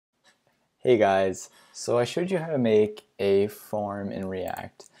Hey guys, so I showed you how to make a form in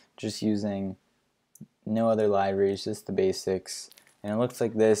React just using no other libraries, just the basics, and it looks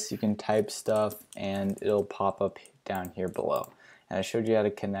like this. You can type stuff and it'll pop up down here below, and I showed you how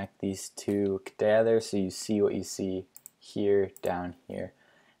to connect these two together so you see what you see here down here.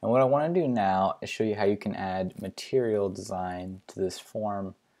 And what I want to do now is show you how you can add material design to this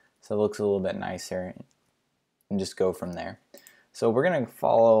form so it looks a little bit nicer and just go from there. So we're going to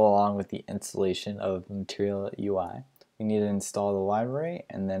follow along with the installation of Material UI. We need to install the library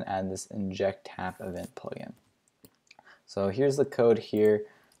and then add this inject tap event plugin. So here's the code here.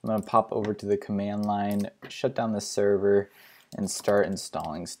 I'm going to pop over to the command line, shut down the server, and start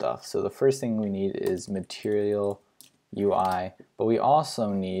installing stuff. So the first thing we need is Material UI, but we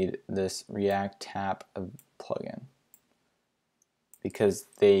also need this React tap plugin because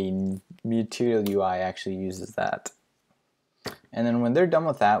the Material UI actually uses that. And then when they're done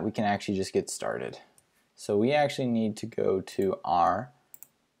with that, we can actually just get started. So we actually need to go to our,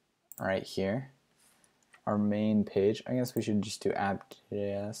 right here, our main page. I guess we should just do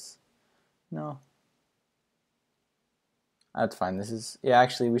app.js. No. That's fine. This is, yeah,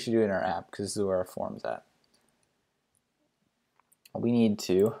 actually we should do it in our app because this is where our form's at. We need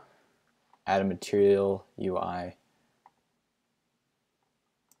to add a Material UI,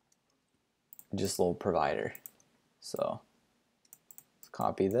 just a little provider. So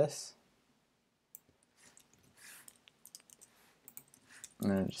copy this. I'm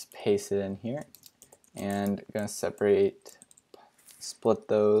going to just paste it in here and I'm going to split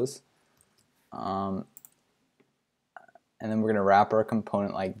those, and then we're going to wrap our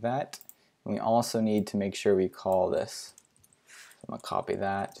component like that. And we also need to make sure we call this. So I'm going to copy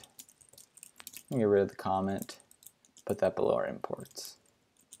that and get rid of the comment, put that below our imports.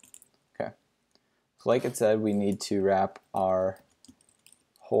 Okay. So like it said, we need to wrap our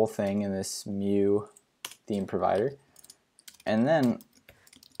whole thing in this Mu theme provider, and then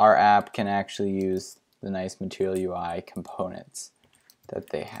our app can actually use the nice Material UI components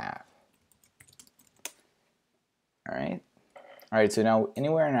that they have. Alright, so now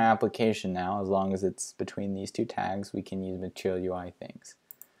anywhere in our application now, as long as it's between these two tags, we can use Material UI things.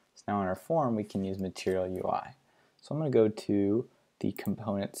 So now in our form, we can use Material UI. So I'm going to go to the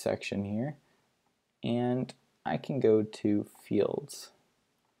component section here, and I can go to fields.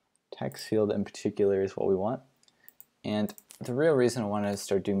 Text field in particular is what we want. And the real reason I want to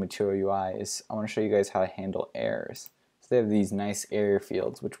start doing Material UI is I want to show you guys how to handle errors. So they have these nice error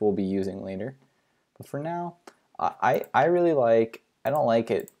fields, which we'll be using later. But for now, I really like, I don't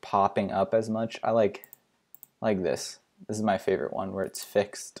like it popping up as much. I like this. This is my favorite one where it's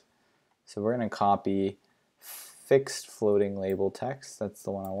fixed. So we're going to copy fixed floating label text. That's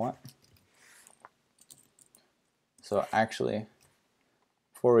the one I want. So actually,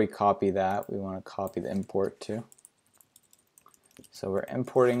 before we copy that, we want to copy the import too. So we're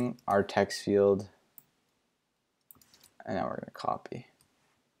importing our text field, and now we're going to copy.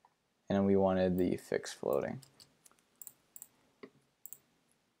 And then we wanted the fixed floating.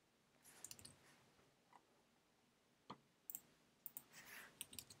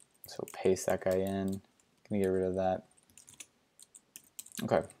 So paste that guy in. Gonna get rid of that.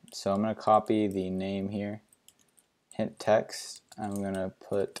 Okay, so I'm going to copy the name here. Hint text. I'm going to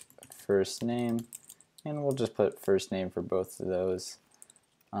put first name, and we'll just put first name for both of those.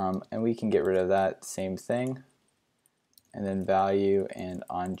 And we can get rid of that same thing. And then value and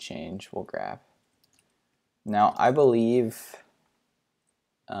on change we'll grab. Now I believe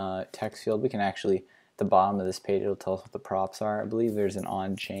text field, we can actually, at the bottom of this page it'll tell us what the props are. I believe there's an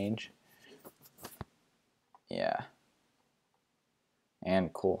on change. Yeah.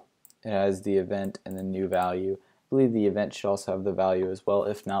 And cool. It has the event and the new value. I believe the event should also have the value as well.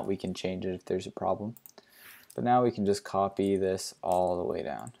 If not, we can change it if there's a problem. But now we can just copy this all the way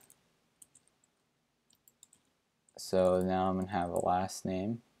down. So now I'm going to have a last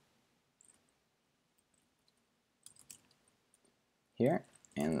name here,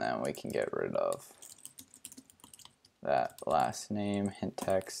 and then we can get rid of that last name, hint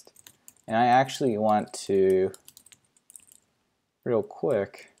text. And I actually want to, real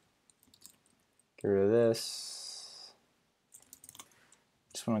quick, get rid of this.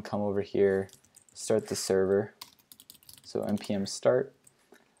 Just want to come over here, start the server. So npm start,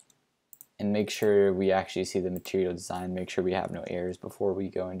 and make sure we actually see the material design, make sure we have no errors before we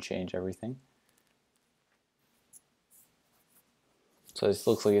go and change everything. So this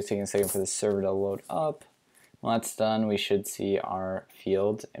looks like it's taking a second for the server to load up. When that's done, we should see our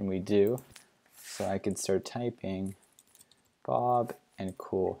field, and we do. So I can start typing Bob and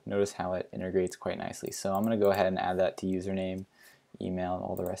cool. Notice how it integrates quite nicely. So I'm going to go ahead and add that to username, email, and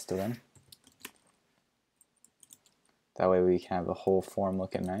all the rest of them. That way we can have the whole form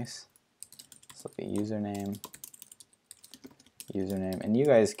looking nice. So the username, and you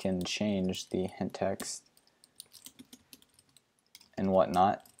guys can change the hint text and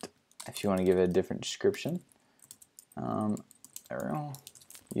whatnot if you want to give it a different description. There we go.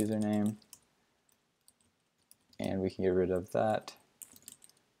 Username, and we can get rid of that.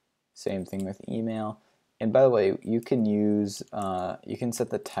 Same thing with email. And by the way, you can use you can set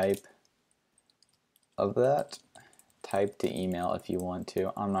the type of that type to email if you want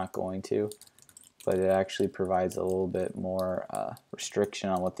to. I'm not going to, but it actually provides a little bit more restriction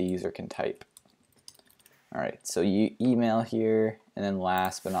on what the user can type. Alright, so you email here, and then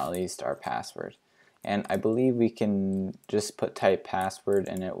last but not least our password. And I believe we can just put type password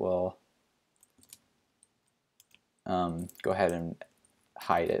and it will go ahead and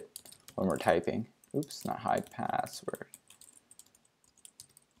hide it when we're typing. Oops, not hide password.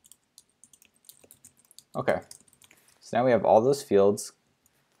 Okay, so now we have all those fields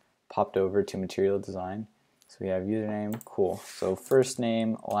popped over to Material Design. So we have username, cool. So first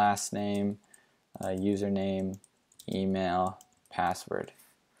name, last name, username, email, password.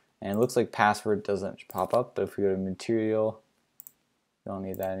 And it looks like password doesn't pop up, but if we go to Material, we don't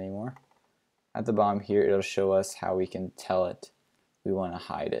need that anymore. At the bottom here, it'll show us how we can tell it we want to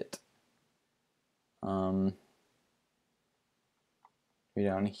hide it.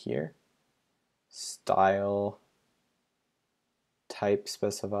 Down here, style type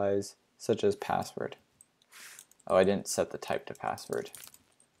specifies, such as password. Oh, I didn't set the type to password.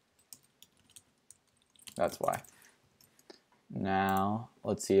 That's why. Now,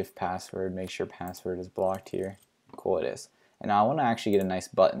 let's see if password, make sure password is blocked here. Cool, it is. And now I want to actually get a nice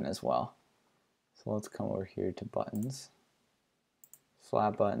button as well. So let's come over here to buttons.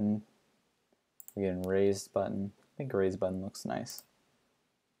 Flat button. We get a raised button. I think a raised button looks nice.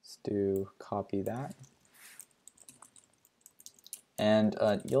 Let's do copy that. And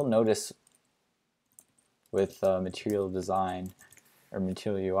you'll notice with Material Design or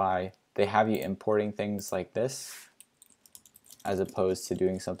Material UI, they have you importing things like this as opposed to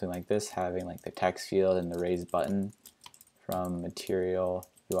doing something like this, having like the text field and the raised button from Material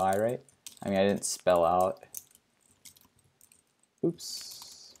UI, right? I mean, I didn't spell out,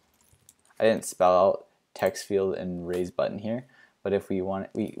 oops, I didn't spell out text field and raised button here, but if we want,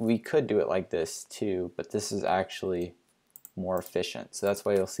 we could do it like this too, but this is actually more efficient. So that's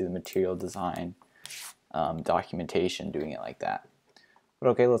why you'll see the Material Design documentation doing it like that. But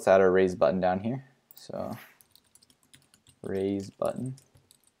okay, let's add our raised button down here. So raised button,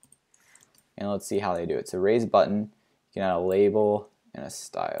 and let's see how they do it. So raised button, you can add a label and a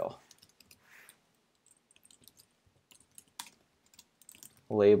style.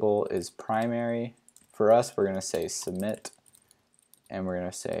 Label is primary. For us, we're going to say submit, and we're going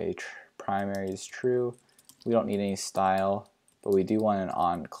to say primary is true. We don't need any style, but we do want an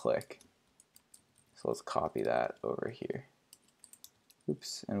on click. So let's copy that over here.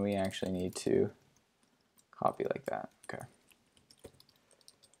 Oops, and we actually need to copy like that. Okay.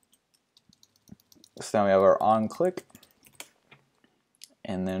 So now we have our on click,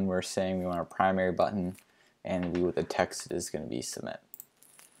 and then we're saying we want our primary button, and the text is going to be submit.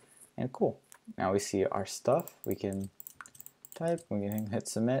 And cool. Now we see our stuff. We can type, we can hit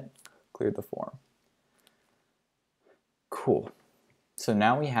submit, clear the form. Cool. So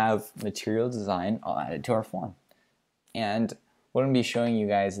now we have Material Design all added to our form. And what I'm going to be showing you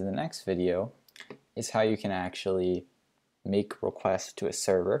guys in the next video is how you can actually make requests to a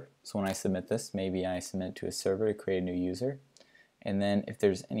server. So when I submit this, maybe I submit to a server to create a new user. And then if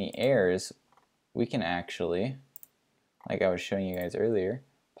there's any errors, we can actually, like I was showing you guys earlier,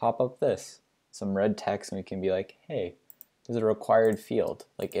 pop up this, some red text, and we can be like, hey, there's a required field.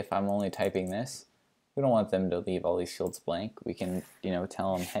 Like if I'm only typing this, we don't want them to leave all these fields blank. We can,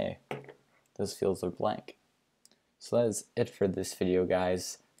 tell them, hey, those fields are blank. So that is it for this video,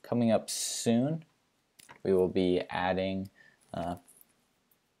 guys. Coming up soon, we will be adding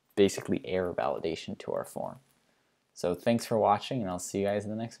basically error validation to our form. So thanks for watching, and I'll see you guys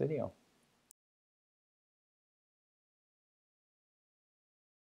in the next video.